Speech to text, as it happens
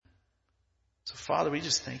So, Father, we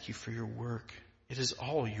just thank you for your work. It is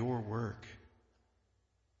all your work.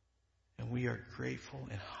 And we are grateful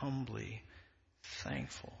and humbly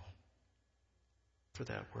thankful for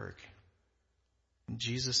that work. In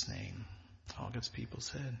Jesus' name, all God's people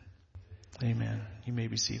said, amen. You may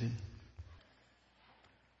be seated.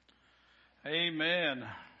 Amen.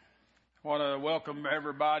 I want to welcome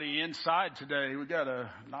everybody inside today. We got a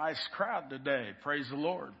nice crowd today. Praise the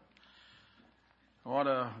Lord. I want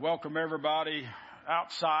to welcome everybody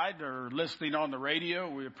outside or listening on the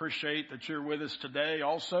radio. We appreciate that you're with us today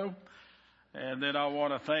also. And then I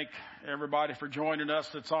want to thank everybody for joining us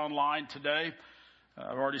that's online today.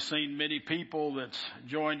 I've already seen many people that's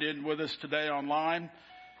joined in with us today online.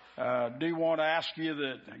 Do want to ask you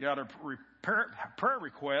that I got a prayer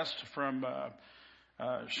request from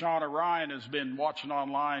Shauna Ryan has been watching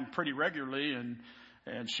online pretty regularly,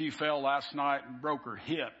 and she fell last night and broke her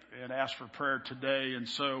hip and asked for prayer today. And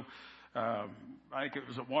so I think it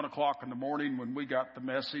was at 1 o'clock in the morning when we got the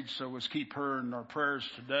message. So let's keep her in our prayers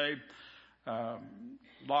today. A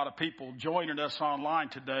lot of people joining us online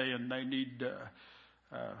today, and they need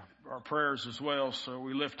our prayers as well. So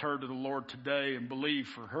we lift her to the Lord today and believe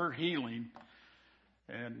for her healing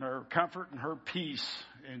and her comfort and her peace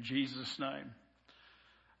in Jesus' name.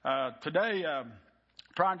 Today,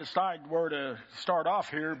 trying to decide where to start off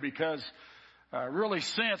here, because I really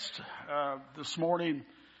sensed this morning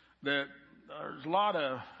that there's a lot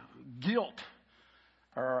of guilt,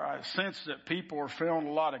 or I sense that people are feeling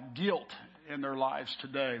a lot of guilt in their lives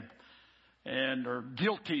today, and are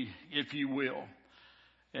guilty, if you will.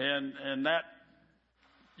 And that,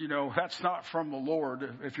 that's not from the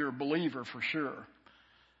Lord if you're a believer, for sure.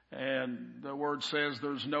 And the word says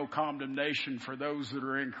there's no condemnation for those that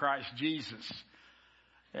are in Christ Jesus.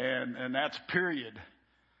 And that's period.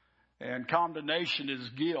 And condemnation is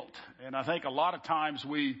guilt. And I think a lot of times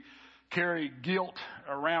we carry guilt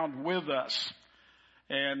around with us,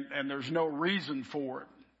 and there's no reason for it.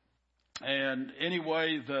 And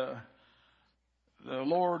anyway, the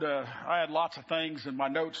Lord, I had lots of things in my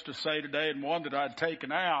notes to say today, and one that I'd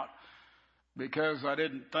taken out because I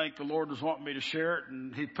didn't think the Lord was wanting me to share it,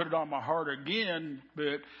 and He put it on my heart again.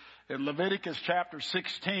 But in Leviticus chapter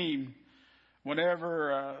 16,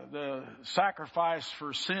 whenever the sacrifice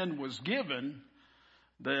for sin was given,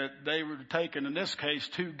 that they were taken, in this case,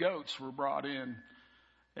 2 goats were brought in.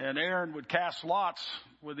 And Aaron would cast lots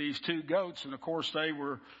with these 2 goats, and of course they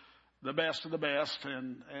were the best of the best,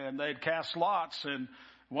 and they'd cast lots, and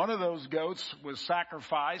one of those goats was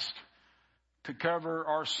sacrificed to cover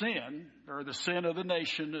our sin, or the sin of the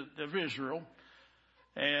nation of Israel,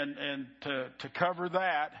 and to cover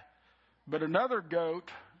that. But another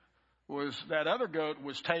goat was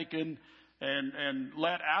taken and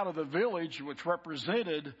let out of the village, which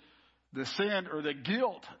represented the sin or the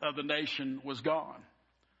guilt of the nation was gone.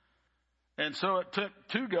 And so it took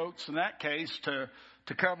 2 goats in that case to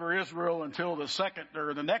cover Israel until the second,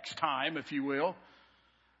 or the next time, if you will.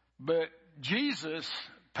 But Jesus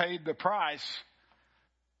paid the price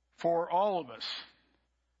for all of us.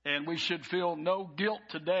 And we should feel no guilt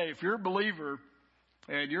today. If you're a believer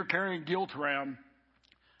and you're carrying guilt around,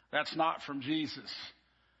 that's not from Jesus.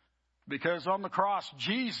 Because on the cross,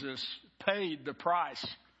 Jesus paid the price.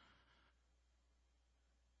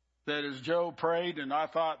 That as Joe prayed, and I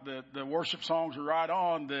thought that the worship songs were right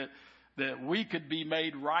on, that we could be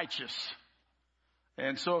made righteous.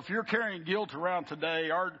 And so if you're carrying guilt around today,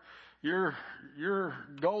 your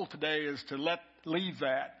goal today is to leave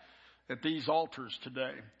that at these altars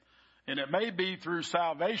today. And it may be through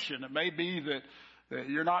salvation. It may be that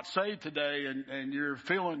you're not saved today and you're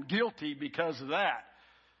feeling guilty because of that.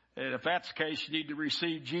 And if that's the case, you need to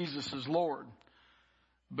receive Jesus as Lord.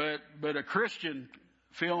 But a Christian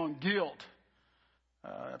feeling guilt,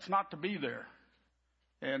 it's not to be there.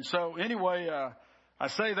 And so anyway, I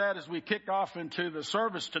say that as we kick off into the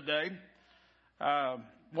service today.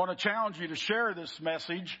 Want to challenge you to share this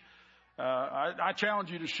message. I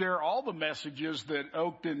challenge you to share all the messages that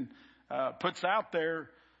Oakton puts out there,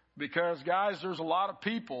 because, guys, there's a lot of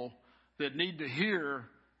people that need to hear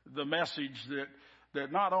the message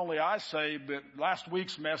that not only I say, but last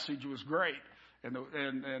week's message was great, and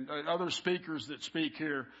other speakers that speak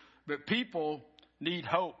here. But people need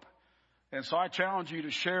hope. And so I challenge you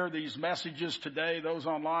to share these messages today. Those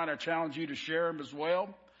online, I challenge you to share them as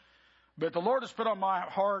well. But the Lord has put on my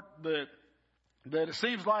heart that it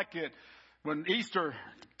seems like when Easter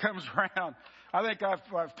comes around, I think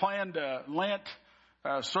I've planned a Lent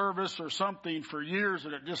service or something for years,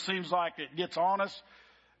 and it just seems like it gets on us.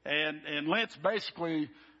 And Lent's basically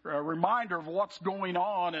a reminder of what's going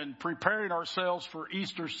on and preparing ourselves for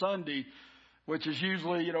Easter Sunday. which is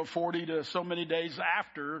usually, 40 to so many days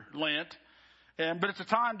after Lent. But it's a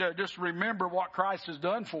time to just remember what Christ has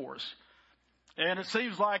done for us. And it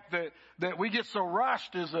seems like that we get so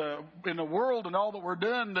rushed in the world and all that we're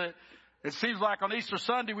doing that it seems like on Easter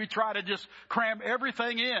Sunday we try to just cram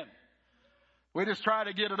everything in. We just try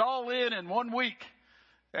to get it all in 1 week.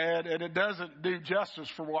 And it doesn't do justice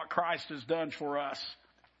for what Christ has done for us.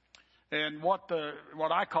 And what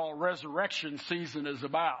I call resurrection season is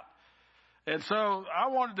about. And so I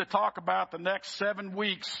wanted to talk about the next 7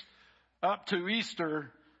 weeks up to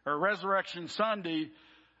Easter or Resurrection Sunday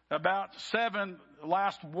about 7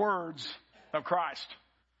 last words of Christ.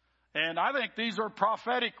 And I think these are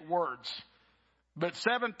prophetic words, but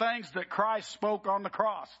 7 things that Christ spoke on the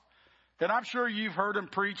cross. And I'm sure you've heard him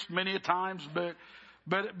preached many a times, but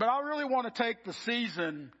I really want to take the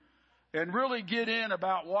season and really get in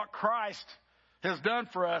about what Christ has done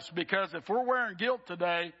for us, because if we're wearing guilt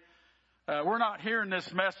today, we're not hearing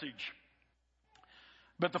this message.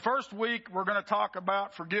 But the first week, we're going to talk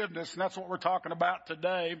about forgiveness, and that's what we're talking about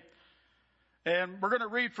today. And we're going to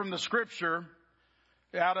read from the scripture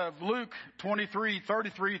out of Luke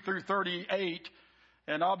 23:33 through 38,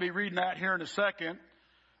 and I'll be reading that here in a second.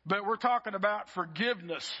 But we're talking about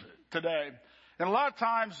forgiveness today. And a lot of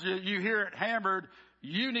times you hear it hammered,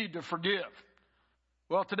 you need to forgive.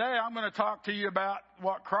 Well, today I'm going to talk to you about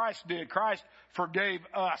what Christ did. Christ forgave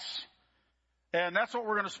us. And that's what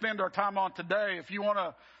we're going to spend our time on today. If you want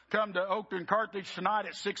to come to Oakton Carthage tonight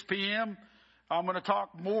at 6 p.m., I'm going to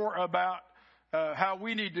talk more about how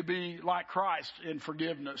we need to be like Christ in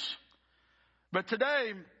forgiveness. But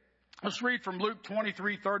today, let's read from Luke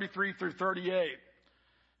 23:33 through 38.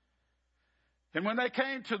 And when they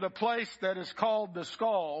came to the place that is called the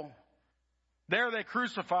Skull, there they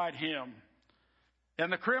crucified him,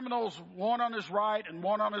 and the criminals, one on his right and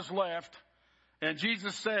one on his left. And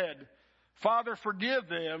Jesus said, Father, forgive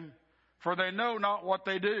them, for they know not what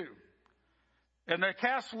they do. And they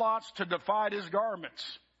cast lots to divide his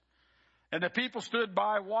garments. And the people stood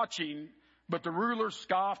by watching, but the rulers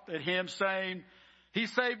scoffed at him, saying, He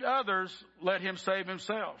saved others, let him save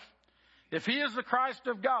himself. If he is the Christ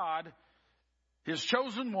of God, his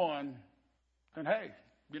chosen one, then hey,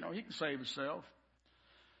 he can save himself.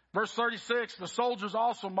 Verse 36, the soldiers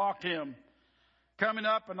also mocked him, coming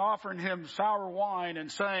up and offering him sour wine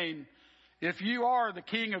and saying, If you are the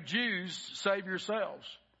King of Jews, save yourselves.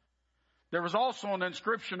 There was also an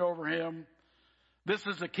inscription over him, This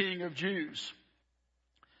is the King of Jews.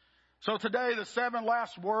 So today, the 7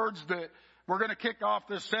 last words that we're going to kick off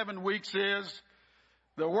this 7 weeks is,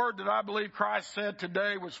 the word that I believe Christ said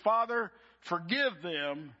today was, Father, forgive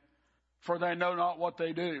them, for they know not what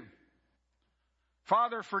they do.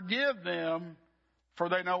 Father, forgive them, for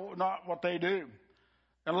they know not what they do.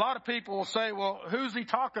 And a lot of people will say, well, who's he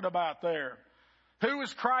talking about there? Who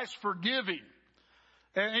is Christ forgiving?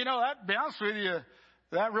 And, to be honest with you,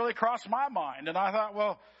 that really crossed my mind. And I thought,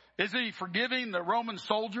 well, is he forgiving the Roman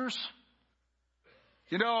soldiers?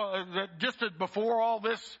 That just before all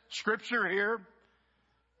this scripture here,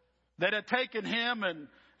 that had taken him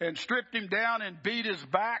and stripped him down and beat his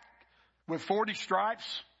back with 40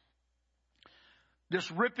 stripes, just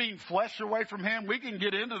ripping flesh away from him. We can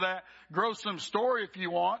get into that gruesome story if you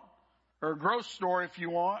want, or gross story if you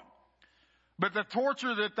want. But the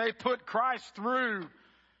torture that they put Christ through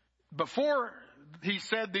before he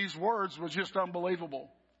said these words was just unbelievable.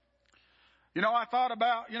 I thought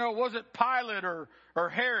about, was it Pilate or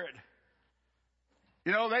Herod?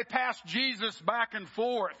 They passed Jesus back and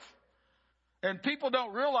forth. And people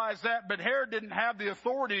don't realize that, but Herod didn't have the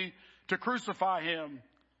authority to crucify him.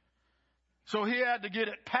 So he had to get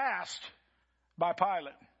it passed by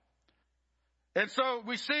Pilate. And so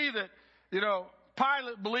we see that,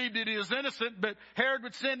 Pilate believed that he was innocent, but Herod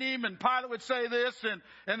would send him and Pilate would say this,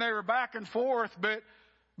 and they were back and forth. But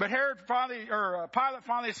Pilate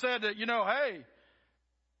finally said that, hey,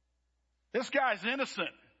 this guy's innocent.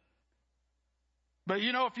 But,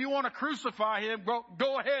 if you want to crucify him,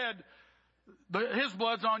 go ahead. His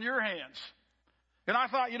blood's on your hands. And I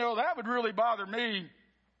thought, that would really bother me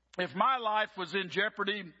if my life was in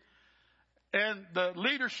jeopardy and the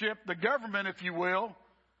leadership, the government, if you will,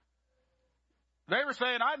 they were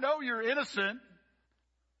saying, I know you're innocent,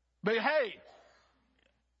 but hey,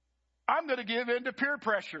 I'm going to give in to peer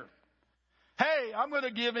pressure. Hey, I'm going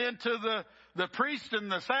to give in to the priests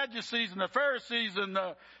and the Sadducees and the Pharisees and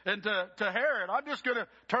to Herod. I'm just going to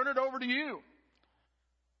turn it over to you.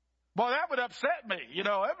 Boy, that would upset me. It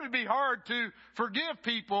would be hard to forgive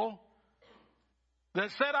people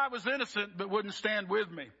that said I was innocent but wouldn't stand with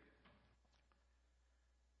me.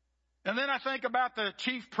 And then I think about the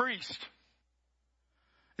chief priest.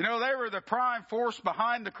 You know, they were the prime force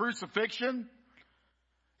behind the crucifixion.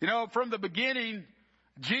 You know, from the beginning,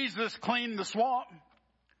 Jesus cleaned the swamp.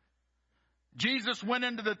 Jesus went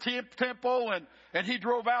into the temple and he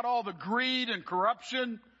drove out all the greed and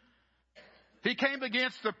corruption. He came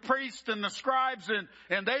against the priests and the scribes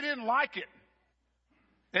and they didn't like it.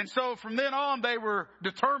 And so from then on, they were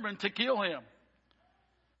determined to kill him.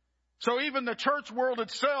 So even the church world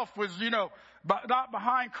itself was, you know, not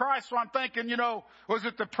behind Christ. So I'm thinking, you know, was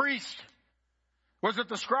it the priests? Was it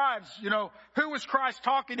the scribes? You know, who was Christ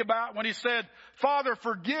talking about when he said, Father,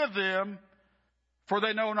 forgive them, for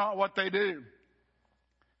they know not what they do?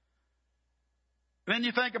 Then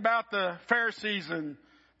you think about the Pharisees and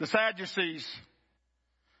the Sadducees.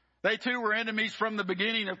 They too were enemies from the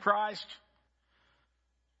beginning of Christ.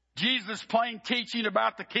 Jesus' plain teaching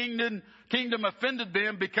about the kingdom offended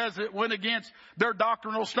them because it went against their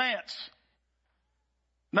doctrinal stance.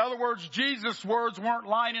 In other words, Jesus' words weren't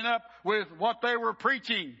lining up with what they were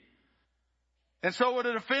preaching. And so it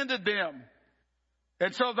had offended them.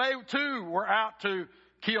 And so they too were out to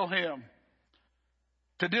kill him,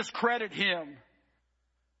 to discredit him,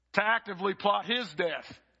 to actively plot his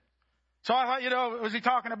death. So I thought, you know, was he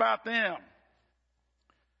talking about them?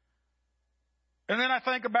 And then I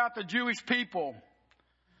think about the Jewish people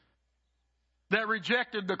that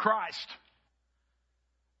rejected the Christ.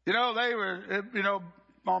 You know, they were, you know,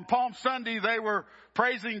 on Palm Sunday, they were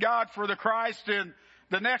praising God for the Christ, and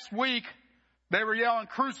the next week, they were yelling,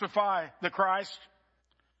 crucify the Christ.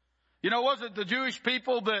 You know, was it the Jewish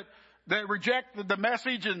people that rejected the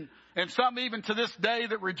message, and some even to this day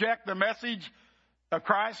that reject the message of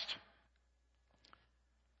Christ?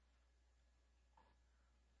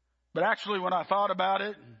 But actually, when I thought about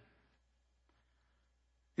it,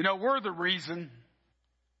 you know, we're the reason.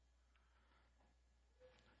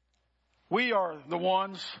 We are the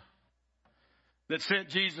ones that sent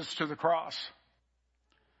Jesus to the cross.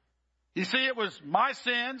 You see, it was my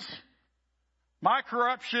sins, my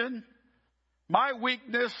corruption, my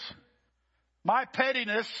weakness, my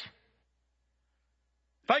pettiness.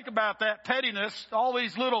 Think about that pettiness, all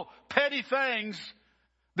these little petty things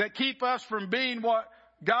that keep us from being what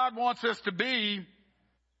God wants us to be.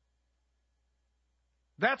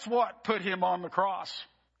 That's what put him on the cross.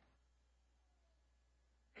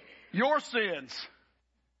 Your sins,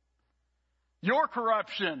 your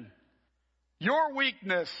corruption, your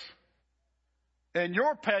weakness, and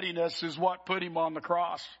your pettiness is what put him on the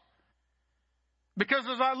cross. Because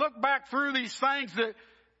as I look back through these things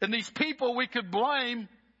and these people we could blame,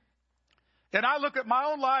 and I look at my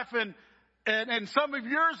own life and some of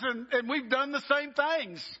yours, and we've done the same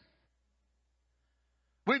things.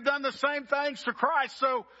 We've done the same things to Christ.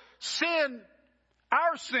 So sin,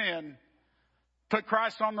 our sin, put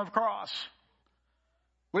Christ on the cross.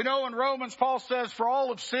 We know in Romans, Paul says, for all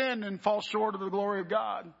have sinned and fall short of the glory of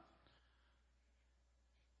God.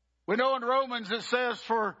 We know in Romans it says,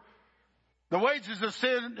 for the wages of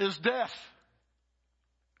sin is death.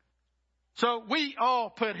 So we all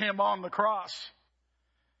put him on the cross.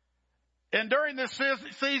 And during this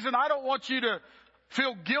season, I don't want you to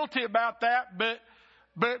feel guilty about that,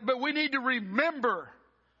 but we need to remember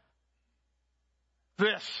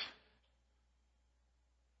this.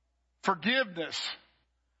 Forgiveness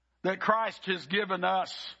that Christ has given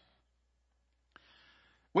us.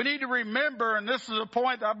 We need to remember, and this is a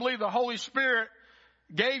point I believe the Holy Spirit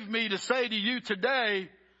gave me to say to you today,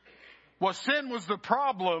 was sin was the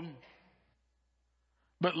problem,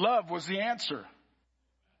 but love was the answer.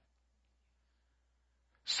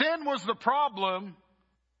 Sin was the problem,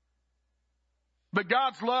 but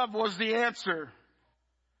God's love was the answer.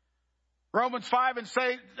 Romans 5 and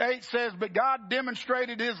 8 says, but God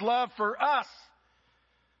demonstrated his love for us,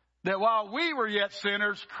 that while we were yet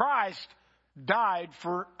sinners, Christ died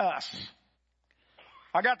for us.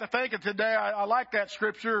 I got to thinking today, I like that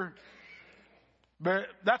scripture, but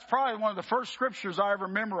that's probably one of the first scriptures I ever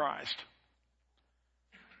memorized.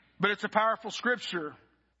 But it's a powerful scripture.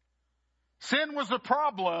 Sin was the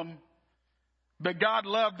problem, but God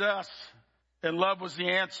loved us, and love was the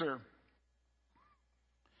answer.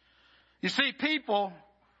 You see, people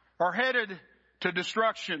are headed to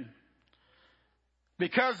destruction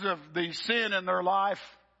because of the sin in their life,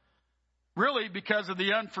 really because of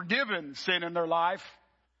the unforgiven sin in their life.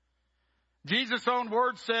 Jesus' own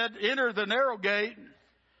word said, enter the narrow gate,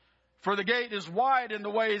 for the gate is wide and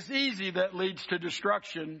the way is easy that leads to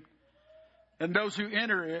destruction, and those who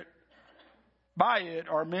enter it, by it,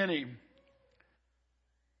 are many.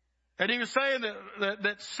 And he was saying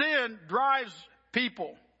that sin drives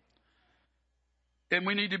people. And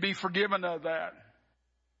we need to be forgiven of that.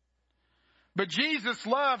 But Jesus'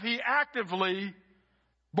 love, he actively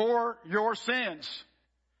bore your sins.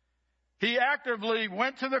 He actively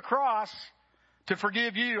went to the cross to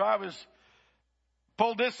forgive you. I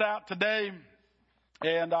pulled this out today,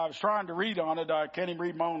 and I was trying to read on it. I can't even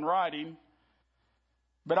read my own writing.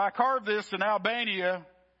 But I carved this in Albania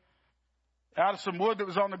out of some wood that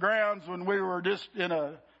was on the grounds when we were just in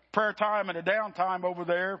a prayer time and a downtime over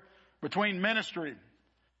there between ministry.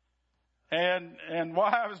 And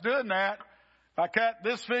while I was doing that, I cut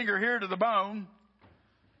this finger here to the bone.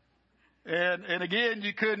 And again,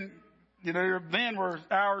 you couldn't, then we're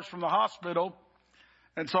hours from the hospital.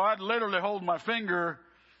 And so I'd literally hold my finger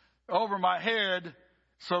over my head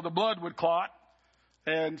so the blood would clot.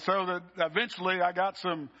 And so that eventually I got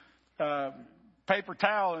some paper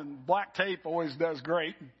towel, and black tape always does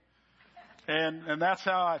great. And that's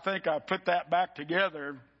how I think I put that back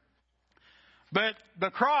together. But the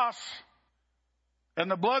cross and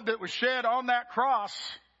the blood that was shed on that cross,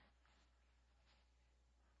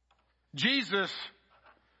 Jesus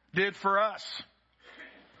did for us.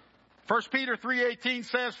 1 Peter 3:18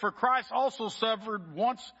 says, "For Christ also suffered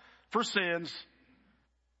once for sins,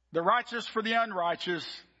 the righteous for the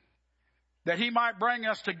unrighteous, that he might bring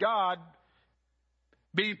us to God,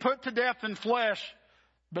 being put to death in flesh,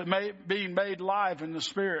 but being made alive in the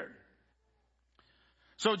Spirit."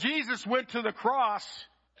 So Jesus went to the cross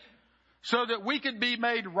so that we could be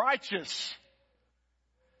made righteous,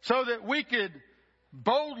 so that we could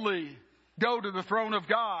boldly go to the throne of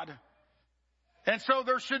God. And so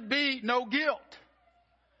there should be no guilt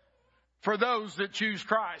for those that choose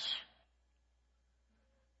Christ.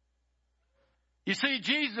 You see,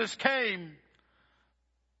 Jesus came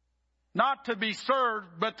not to be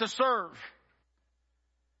served, but to serve,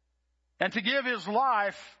 and to give his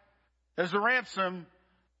life as a ransom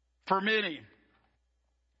for many.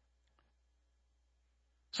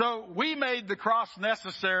 So we made the cross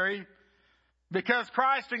necessary because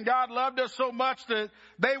Christ and God loved us so much that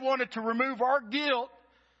they wanted to remove our guilt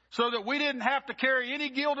so that we didn't have to carry any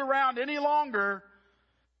guilt around any longer,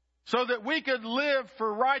 so that we could live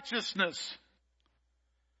for righteousness.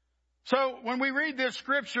 So when we read this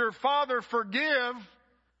scripture, "Father, forgive,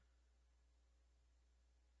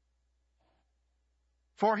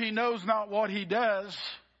 for he knows not what he does,"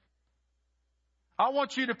 I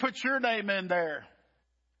want you to put your name in there.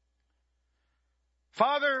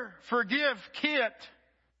 Father, forgive Kit,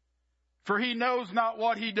 for he knows not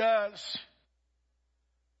what he does.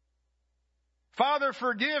 Father,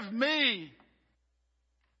 forgive me,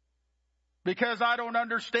 because I don't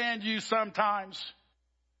understand you sometimes.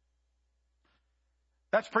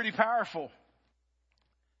 That's pretty powerful.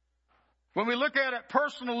 When we look at it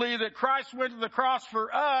personally, that Christ went to the cross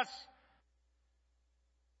for us,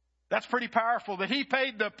 that's pretty powerful, that he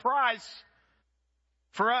paid the price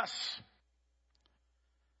for us.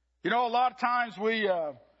 A lot of times we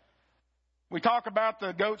talk about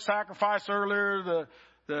the goat sacrifice earlier,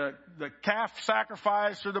 the calf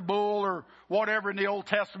sacrifice or the bull or whatever in the Old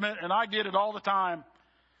Testament, and I get it all the time.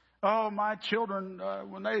 Oh, my children,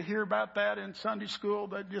 when they hear about that in Sunday school,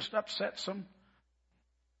 that just upsets them.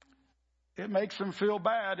 It makes them feel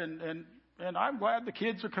bad, and I'm glad the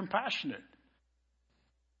kids are compassionate.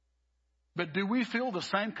 But do we feel the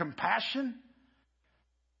same compassion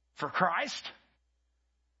for Christ?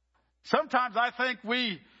 Sometimes I think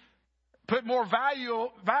we put more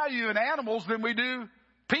value in animals than we do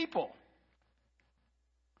people.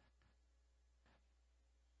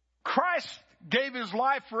 Christ gave his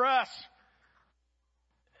life for us.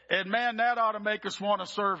 And man, that ought to make us want to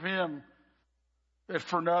serve him, if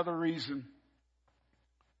for no other reason.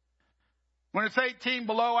 When it's 18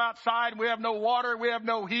 below outside, we have no water, we have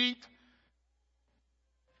no heat,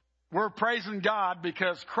 we're praising God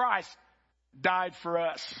because Christ died for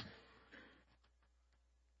us.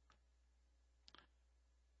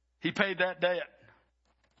 He paid that debt.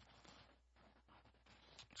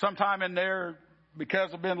 Sometime in there,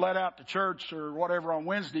 because I've been let out to church or whatever on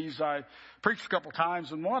Wednesdays, I preached a couple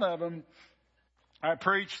times, and one of them, I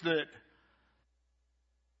preached that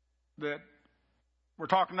we're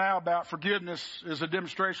talking now about forgiveness is a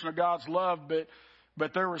demonstration of God's love,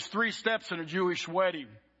 but there was 3 steps in a Jewish wedding.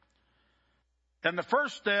 And the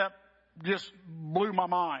first step just blew my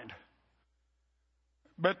mind.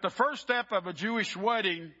 But the first step of a Jewish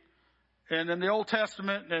wedding, and in the Old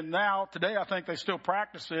Testament, and now, today, I think they still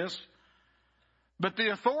practice this. But the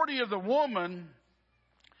authority of the woman,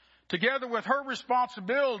 together with her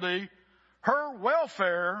responsibility, her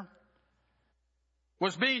welfare,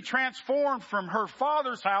 was being transformed from her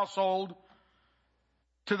father's household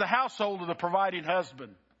to the household of the providing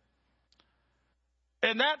husband.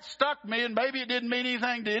 And that stuck me, and maybe it didn't mean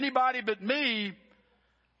anything to anybody but me.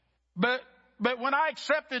 But But when I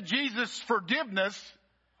accepted Jesus' forgiveness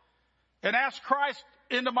and asked Christ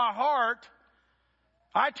into my heart,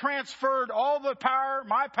 I transferred all the power,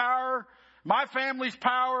 my family's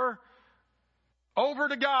power, over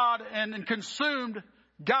to God and consumed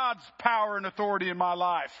God's power and authority in my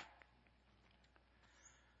life.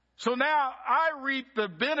 So now I reap the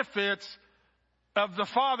benefits of the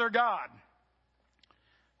Father God,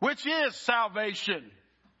 which is salvation,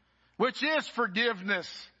 which is forgiveness,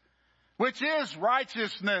 which is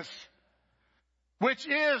righteousness, which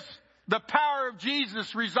is the power of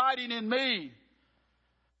Jesus residing in me,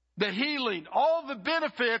 the healing. All the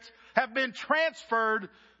benefits have been transferred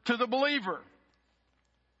to the believer.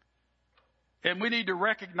 And we need to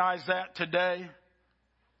recognize that today.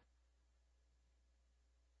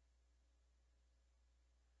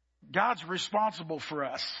 God's responsible for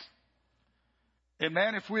us. And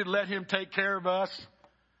man, if we'd let Him take care of us,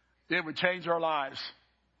 it would change our lives.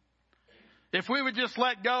 If we would just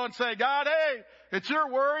let go and say, God, hey, it's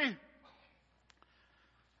your worry.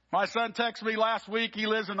 My son texted me last week. He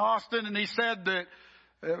lives in Austin, and he said that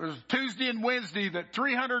it was Tuesday and Wednesday that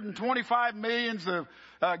 325 million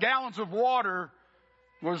gallons of water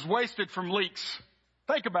was wasted from leaks.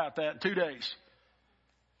 Think about that in 2 days.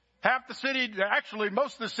 Half the city, actually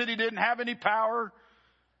most of the city didn't have any power.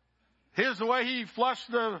 Here's the way he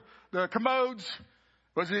flushed the commodes.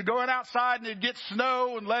 Was he going outside and he'd get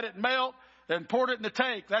snow and let it melt and poured it in the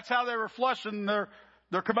tank. That's how they were flushing their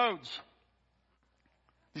commodes.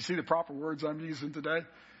 You see the proper words I'm using today?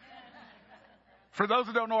 For those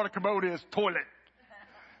who don't know what a commode is, toilet.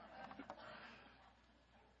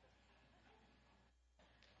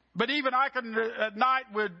 But even I can, at night,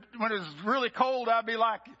 when it's really cold, I'd be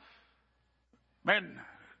like, man,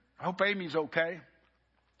 I hope Amy's okay.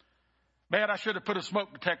 Man, I should have put a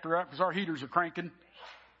smoke detector up because our heaters are cranking.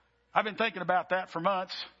 I've been thinking about that for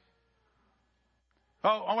months.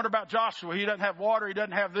 Oh, I wonder about Joshua. He doesn't have water. He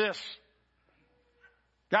doesn't have this.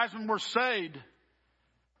 Guys, when we're saved,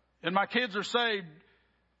 and my kids are saved,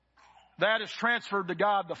 that is transferred to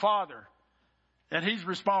God the Father. And He's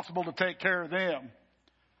responsible to take care of them.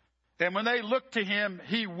 And when they look to Him,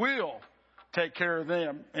 He will take care of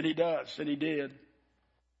them. And He does, and He did.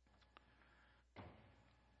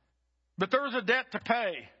 But there was a debt to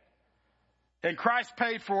pay. And Christ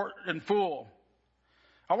paid for it in full.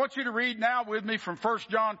 I want you to read now with me from 1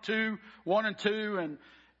 John 2, 1 and 2.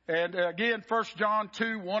 And again, 1 John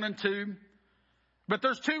 2, 1 and 2. But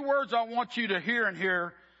there's two words I want you to hear in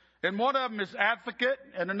here. And one of them is advocate,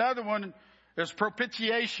 and another one is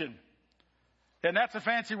propitiation. And that's a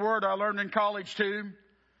fancy word I learned in college too.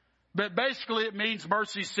 But basically it means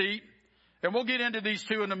mercy seat. And we'll get into these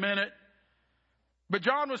two in a minute. But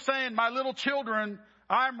John was saying, my little children,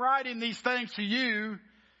 I'm writing these things to you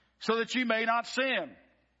so that you may not sin.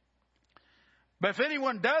 But if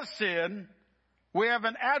anyone does sin, we have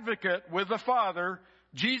an advocate with the Father,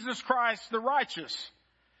 Jesus Christ the righteous.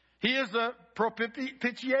 He is the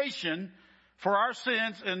propitiation for our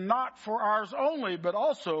sins, and not for ours only, but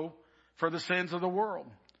also for the sins of the world.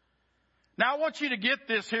 Now I want you to get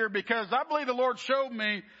this here, because I believe the Lord showed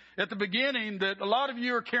me at the beginning that a lot of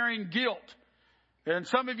you are carrying guilt. And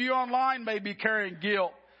some of you online may be carrying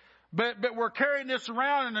guilt. But we're carrying this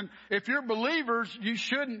around, and if you're believers, you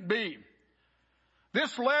shouldn't be.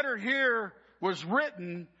 This letter here was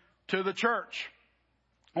written to the church.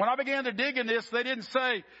 When I began to dig in this, they didn't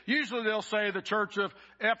say, usually they'll say the church of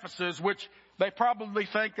Ephesus, which they probably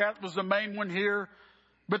think that was the main one here.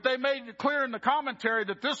 But they made it clear in the commentary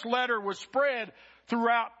that this letter was spread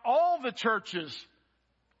throughout all the churches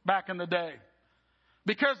back in the day.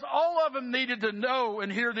 Because all of them needed to know and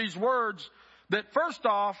hear these words, that first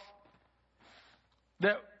off,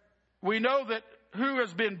 that we know that who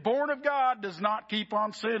has been born of God does not keep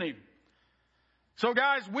on sinning. So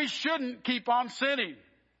guys, we shouldn't keep on sinning.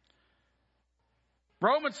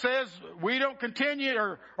 Romans says we don't continue,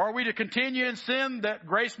 or are we to continue in sin that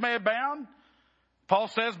grace may abound? Paul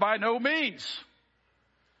says by no means.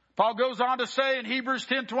 Paul goes on to say in Hebrews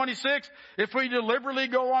 10:26, if we deliberately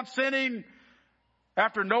go on sinning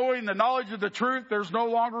after knowing the knowledge of the truth, there's no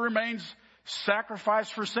longer remains sacrifice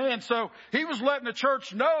for sin. So he was letting the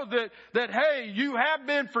church know that hey, you have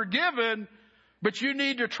been forgiven, but you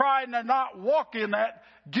need to try and not walk in that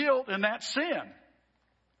guilt and that sin.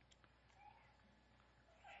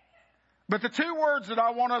 But the two words that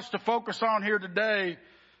I want us to focus on here today,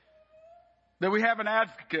 that we have an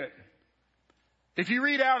advocate. If you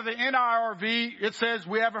read out of the NIRV, it says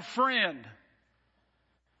we have a friend.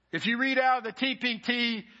 If you read out of the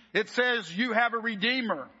TPT, it says you have a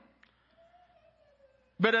redeemer.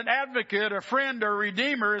 But an advocate, a friend, or a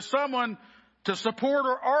redeemer is someone to support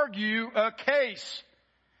or argue a case.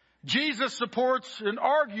 Jesus supports and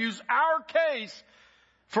argues our case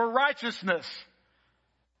for righteousness.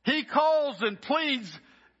 He calls and pleads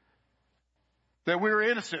that we are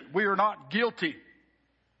innocent. We are not guilty.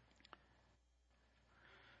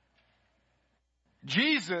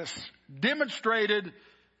 Jesus demonstrated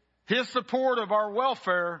his support of our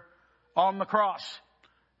welfare on the cross.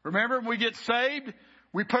 Remember, when we get saved,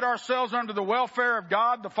 we put ourselves under the welfare of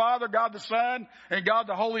God the Father, God the Son, and God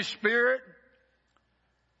the Holy Spirit.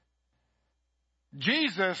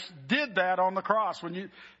 Jesus did that on the cross.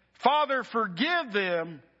 Father, forgive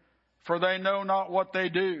them, for they know not what they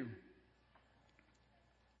do.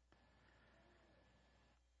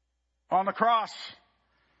 On the cross,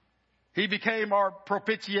 he became our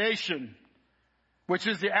propitiation, which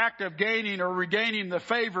is the act of gaining or regaining the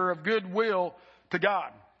favor of goodwill to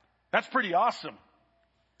God. That's pretty awesome.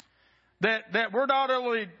 That we're not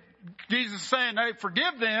only, Jesus is saying, hey,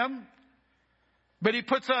 forgive them, but he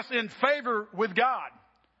puts us in favor with God.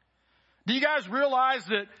 Do you guys realize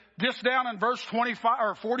that just down in verse 25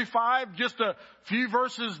 or 45, just a few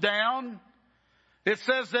verses down, it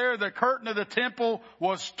says there the curtain of the temple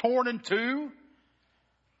was torn in two.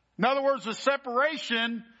 In other words, the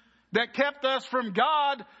separation that kept us from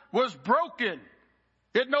God was broken.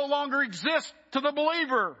 It no longer exists to the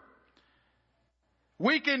believer.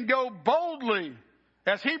 We can go boldly,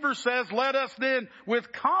 as Hebrews says, let us then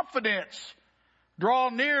with confidence draw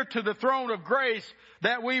near to the throne of grace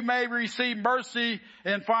that we may receive mercy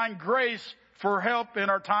and find grace for help in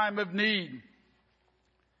our time of need.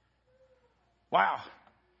 Wow.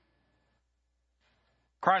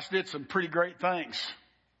 Christ did some pretty great things.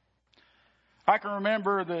 I can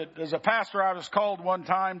remember that as a pastor, I was called one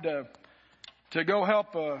time to go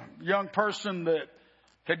help a young person that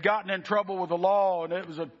had gotten in trouble with the law, and it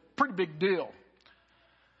was a pretty big deal.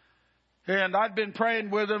 And I'd been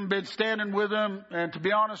praying with them, been standing with them, and to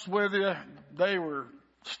be honest with you, they were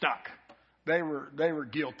stuck. They were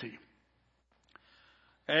guilty.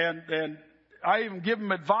 And I even give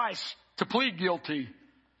them advice to plead guilty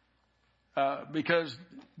because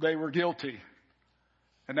they were guilty.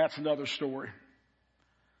 And that's another story.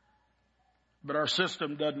 But our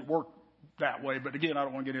system doesn't work that way. But again, I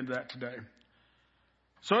don't want to get into that today.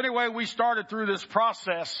 So anyway, we started through this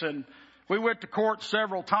process and we went to court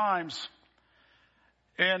several times.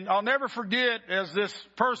 And I'll never forget as this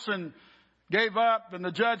person gave up and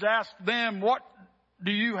the judge asked them, what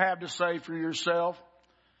do you have to say for yourself?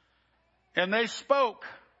 And they spoke.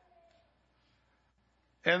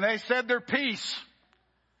 And they said their piece.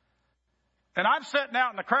 And I'm sitting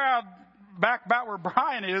out in the crowd back about where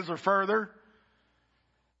Brian is or further.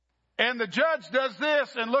 And the judge does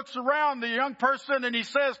this and looks around the young person and he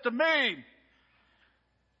says to me,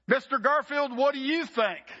 Mr. Garfield, what do you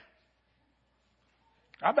think?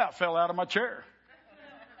 I about fell out of my chair.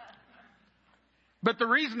 But the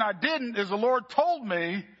reason I didn't is the Lord told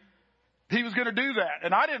me he was going to do that.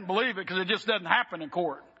 And I didn't believe it because it just doesn't happen in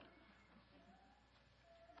court.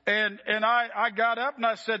 And I got up and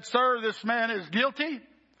I said, sir, this man is guilty.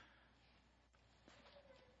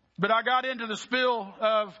 But I got into the spiel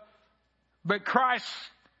of, but Christ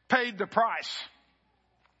paid the price.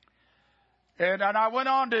 And I went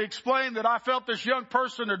on to explain that I felt this young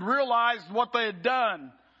person had realized what they had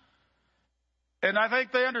done. And I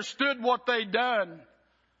think they understood what they'd done.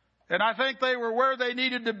 And I think they were where they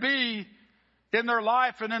needed to be in their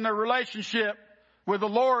life and in their relationship with the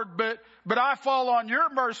Lord. But I fall on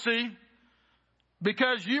your mercy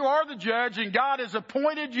because you are the judge and God has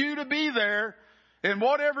appointed you to be there. And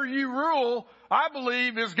whatever you rule, I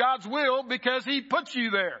believe is God's will because he puts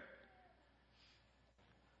you there.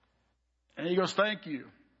 And he goes, thank you.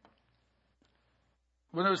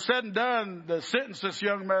 When it was said and done, the sentence this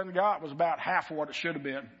young man got was about half of what it should have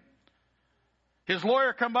been. His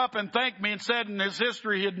lawyer come up and thanked me and said in his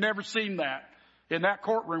history he had never seen that in that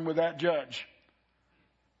courtroom with that judge.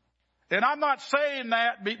 And I'm not saying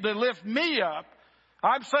that to lift me up.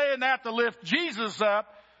 I'm saying that to lift Jesus up.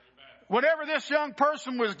 Whenever this young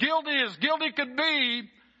person was guilty as guilty could be,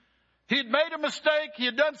 he'd made a mistake, he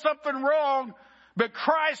had done something wrong, but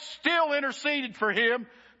Christ still interceded for him.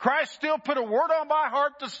 Christ still put a word on my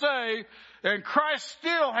heart to say, and Christ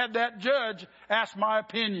still had that judge ask my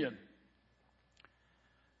opinion.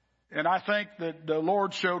 And I think that the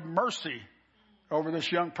Lord showed mercy over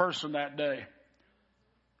this young person that day.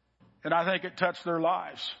 And I think it touched their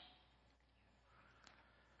lives.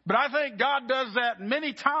 But I think God does that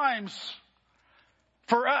many times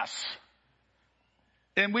for us.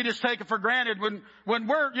 And we just take it for granted when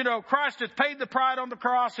we're, Christ has paid the price on the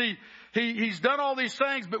cross. He's done all these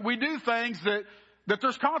things, but we do things that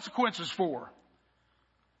there's consequences for.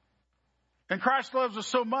 And Christ loves us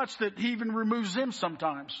so much that he even removes them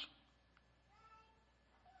sometimes.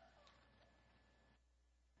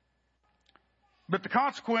 But the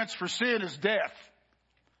consequence for sin is death.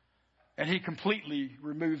 And he completely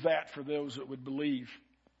removed that for those that would believe.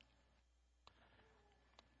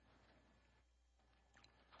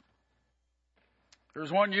 There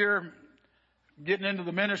was one year getting into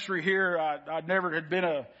the ministry here, I never had been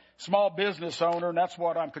a small business owner, and that's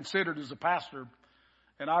what I'm considered as a pastor.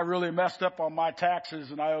 And I really messed up on my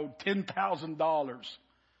taxes, and I owed $10,000.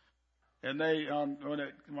 And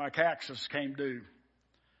my taxes came due.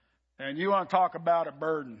 And you want to talk about a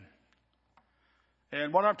burden.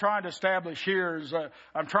 And what I'm trying to establish here is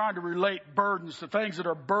I'm trying to relate burdens to things that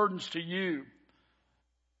are burdens to you.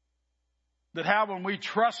 That how when we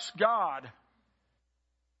trust God,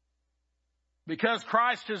 because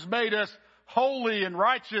Christ has made us holy and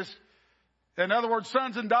righteous, in other words,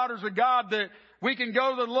 sons and daughters of God, that we can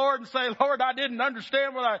go to the Lord and say, Lord, I didn't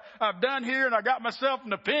understand what I've done here and I got myself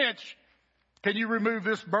in a pinch. Can you remove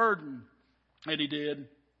this burden? And he did.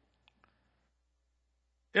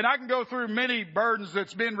 And I can go through many burdens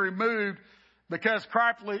that's been removed because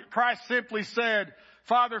Christ simply said,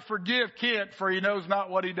 Father, forgive Kent, for he knows not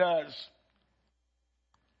what he does.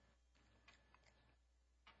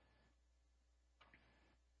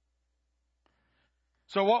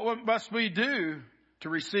 So what must we do to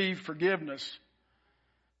receive forgiveness?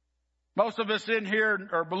 Most of us in here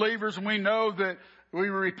are believers, and we know that we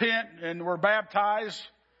repent and we're baptized.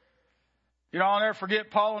 You know, I'll never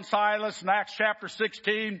forget Paul and Silas in Acts chapter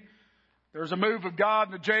 16. There was a move of God,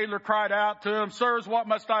 and the jailer cried out to him, Sirs, what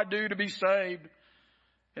must I do to be saved?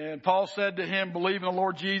 And Paul said to him, believe in the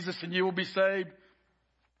Lord Jesus and you will be saved.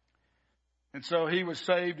 And so he was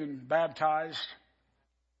saved and baptized.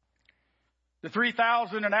 The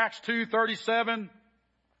 3,000 in Acts 2:37,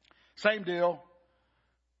 same deal.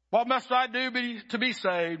 What must I do to be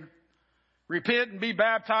saved? Repent and be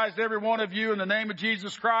baptized, every one of you, in the name of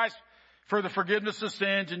Jesus Christ for the forgiveness of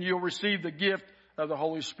sins, and you'll receive the gift of the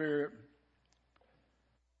Holy Spirit.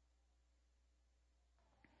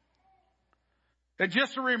 And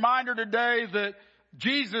just a reminder today that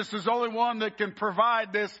Jesus is the only one that can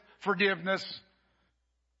provide this forgiveness.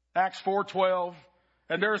 Acts 4:12.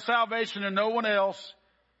 And there is salvation in no one else,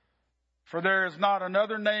 for there is not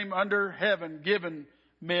another name under heaven given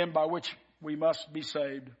men by which we must be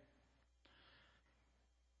saved.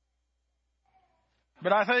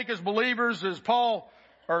 But I think as believers, as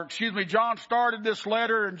John started this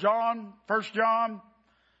letter in 1 John,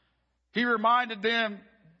 he reminded them,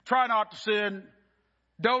 try not to sin,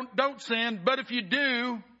 don't sin, but if you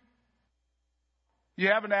do, you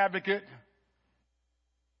have an advocate.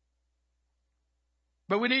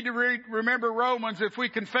 But we need to remember Romans, if we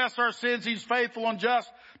confess our sins, he's faithful and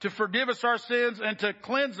just to forgive us our sins and to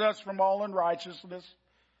cleanse us from all unrighteousness.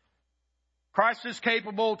 Christ is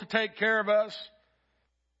capable to take care of us.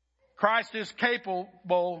 Christ is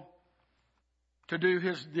capable to do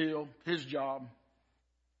his deal, his job.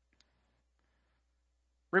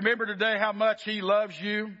 Remember today how much he loves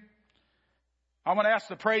you. I'm going to ask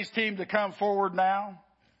the praise team to come forward now.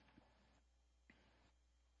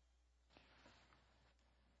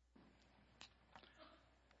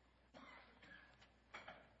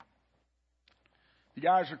 You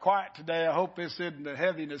guys are quiet today. I hope this isn't a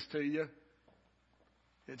heaviness to you.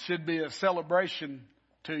 It should be a celebration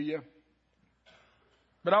to you.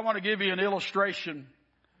 But I want to give you an illustration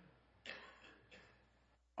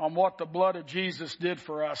on what the blood of Jesus did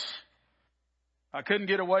for us. I couldn't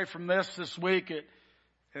get away from this week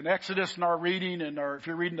in Exodus in our reading, if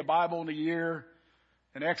you're reading the Bible in a year,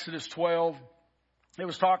 in Exodus 12, it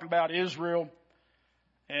was talking about Israel,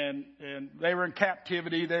 and they were in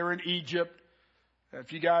captivity. They were in Egypt.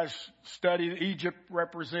 If you guys study, Egypt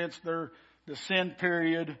represents the sin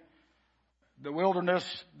period, the wilderness,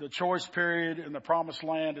 the choice period, and the promised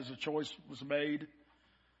land as a choice was made.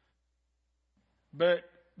 But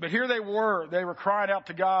here they were crying out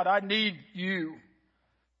to God, I need you.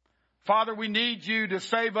 Father, we need you to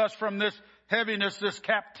save us from this heaviness, this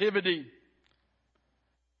captivity.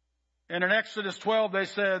 And in Exodus 12 they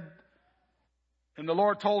said, and the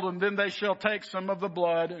Lord told them, then they shall take some of the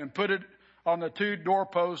blood and put it on the 2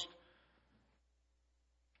 doorposts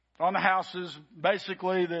on the houses,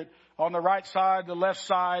 basically that on the right side, the left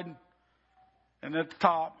side, and at the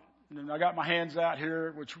top. And I got my hands out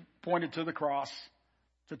here, which pointed to the cross,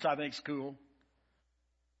 which I think is cool.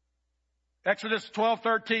 Exodus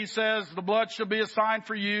 12:13 says, the blood shall be a sign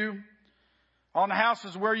for you on the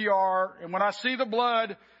houses where you are. And when I see the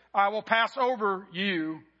blood, I will pass over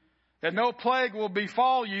you, and no plague will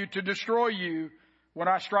befall you to destroy you when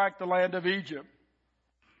I strike the land of Egypt.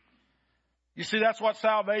 You see, that's what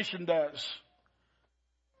salvation does.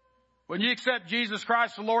 When you accept Jesus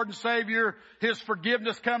Christ, the Lord and Savior, His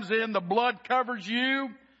forgiveness comes in, the blood covers you,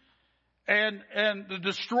 and the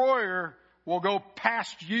destroyer will go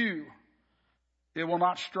past you. It will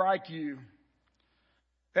not strike you.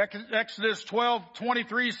 Exodus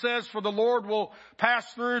 12:23 says, "For the Lord will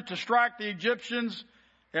pass through to strike the Egyptians,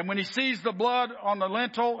 and when He sees the blood on the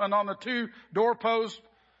lintel and on the 2 doorposts,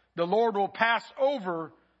 the Lord will pass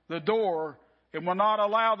over the door and will not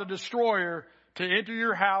allow the destroyer to enter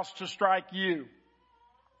your house to strike you."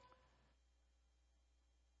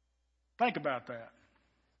 Think about that.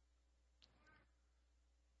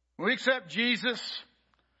 When we accept Jesus,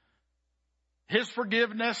 His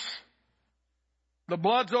forgiveness, the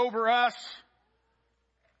blood's over us,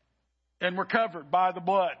 and we're covered by the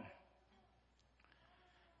blood.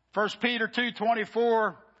 1 Peter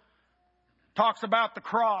 2:24 talks about the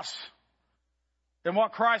cross and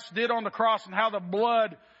what Christ did on the cross and how the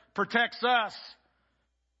blood protects us.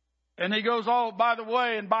 And he goes, "Oh, by the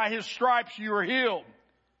way, and by His stripes you are healed."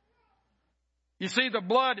 You see, the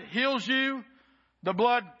blood heals you. The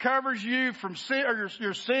blood covers you from sin, or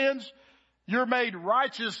your sins. You're made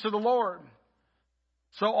righteous to the Lord.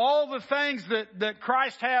 So all the things that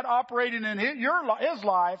Christ had operating in His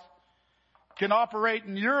life can operate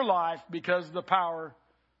in your life because of the power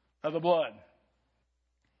of the blood.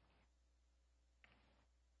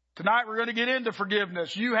 Tonight we're going to get into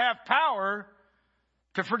forgiveness. You have power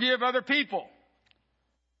to forgive other people.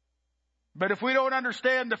 But if we don't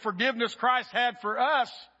understand the forgiveness Christ had for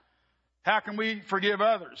us, how can we forgive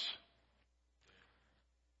others?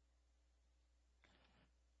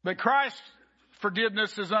 But Christ's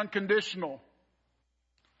forgiveness is unconditional.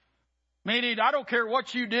 Meaning, I don't care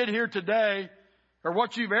what you did here today or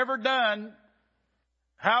what you've ever done,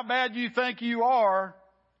 how bad you think you are,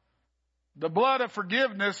 the blood of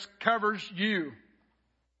forgiveness covers you.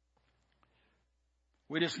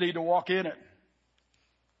 We just need to walk in it.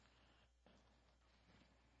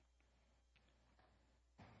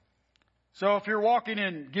 So if you're walking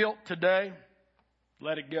in guilt today,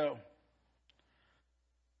 let it go.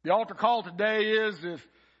 The altar call today is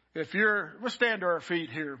we'll stand to our feet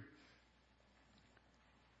here.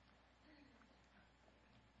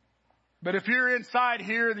 But if you're inside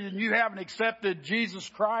here and you haven't accepted Jesus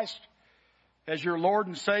Christ as your Lord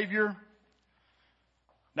and Savior,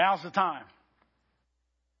 now's the time.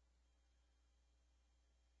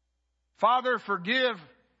 Father, forgive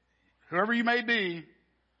whoever you may be,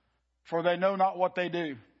 for they know not what they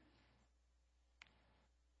do.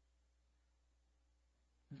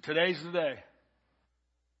 Today's the day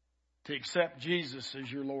to accept Jesus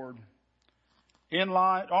as your Lord.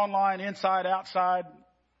 Online, inside, outside.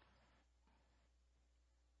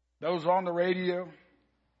 Those on the radio.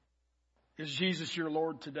 Is Jesus your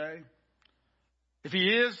Lord today? If He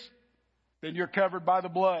is, then you're covered by the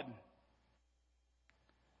blood.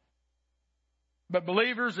 But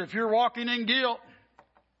believers, if you're walking in guilt,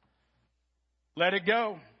 let it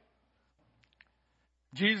go.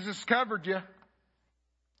 Jesus covered you.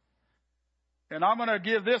 And I'm going to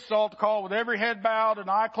give this altar call with every head bowed and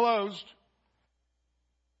eye closed.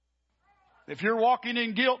 If you're walking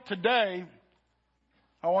in guilt today,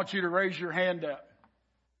 I want you to raise your hand up.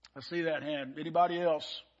 I see that hand. Anybody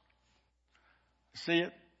else? See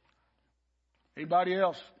it? Anybody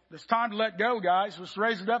else? It's time to let go, guys. Let's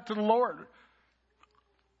raise it up to the Lord.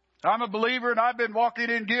 I'm a believer and I've been walking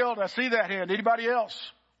in guilt. I see that hand. Anybody else?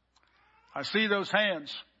 I see those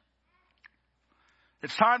hands.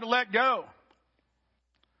 It's time to let go.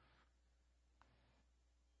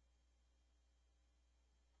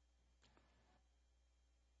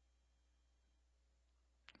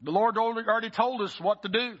 The Lord already told us what to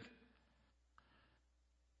do.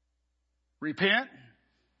 Repent,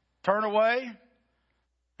 turn away,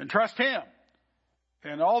 and trust Him.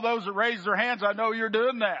 And all those that raise their hands, I know you're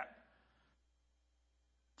doing that.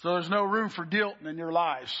 So there's no room for guilt in your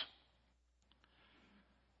lives.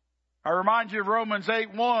 I remind you of Romans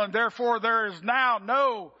 8:1. Therefore, there is now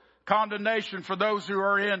no condemnation for those who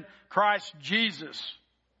are in Christ Jesus.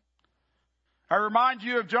 I remind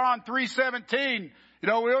you of John 3:17.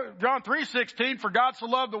 John 3:16, for God so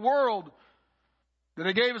loved the world that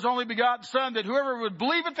He gave His only begotten Son, that whoever would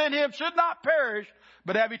believeth in Him should not perish,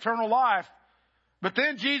 but have eternal life. But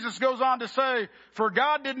then Jesus goes on to say, for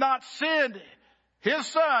God did not send His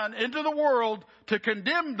Son into the world to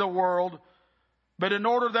condemn the world, but in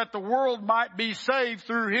order that the world might be saved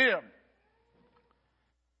through Him.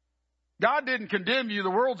 God didn't condemn you. The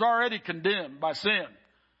world's already condemned by sin.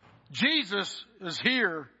 Jesus is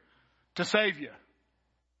here to save you.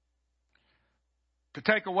 to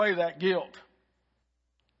take away that guilt.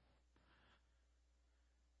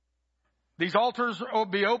 These altars will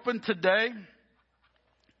be open today.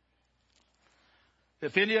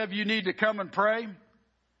 If any of you need to come and pray,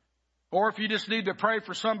 or if you just need to pray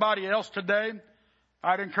for somebody else today,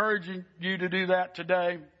 I'd encourage you to do that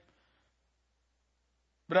today.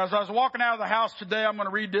 But as I was walking out of the house today, I'm going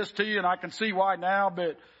to read this to you, and I can see why now,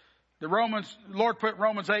 but the Lord put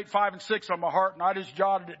Romans 8, 5, and 6 on my heart, and I just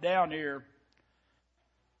jotted it down here.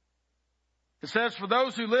 It says, for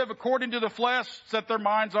those who live according to the flesh set their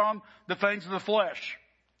minds on the things of the flesh.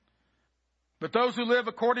 But those who live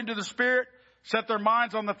according to the Spirit set their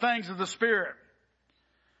minds on the things of the Spirit.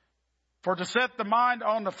 For to set the mind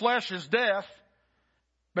on the flesh is death,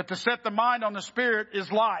 but to set the mind on the Spirit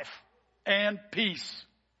is life and peace.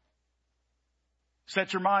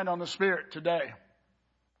 Set your mind on the Spirit today.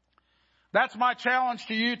 That's my challenge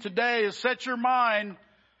to you today, is set your mind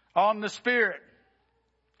on the Spirit.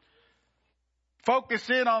 Focus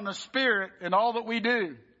in on the Spirit in all that we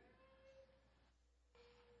do.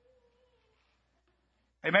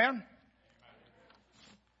 Amen?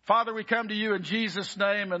 Father, we come to you in Jesus'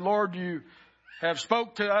 name, and Lord, you have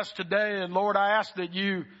spoke to us today, and Lord, I ask that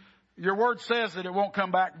your word says that it won't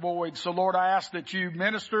come back void. So Lord, I ask that you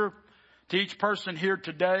minister to each person here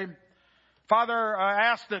today. Father,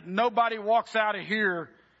 I ask that nobody walks out of here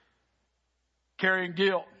carrying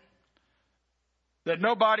guilt. That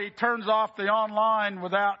nobody turns off the online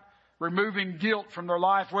without removing guilt from their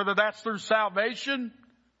life, whether that's through salvation,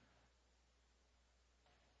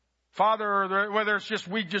 Father, or whether it's just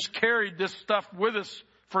we just carried this stuff with us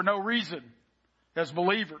for no reason as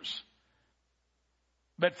believers.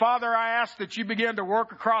 But Father, I ask that you begin to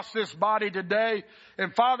work across this body today.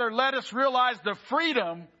 And Father, let us realize the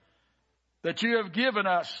freedom that you have given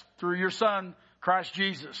us through your Son, Christ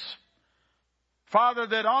Jesus. Father,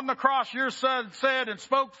 that on the cross your Son said and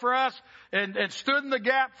spoke for us and stood in the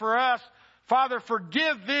gap for us. Father,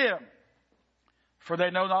 forgive them, for they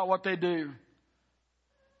know not what they do.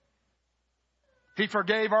 He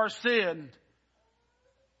forgave our sin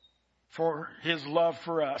for his love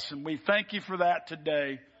for us. And we thank you for that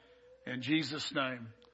today. In Jesus' name.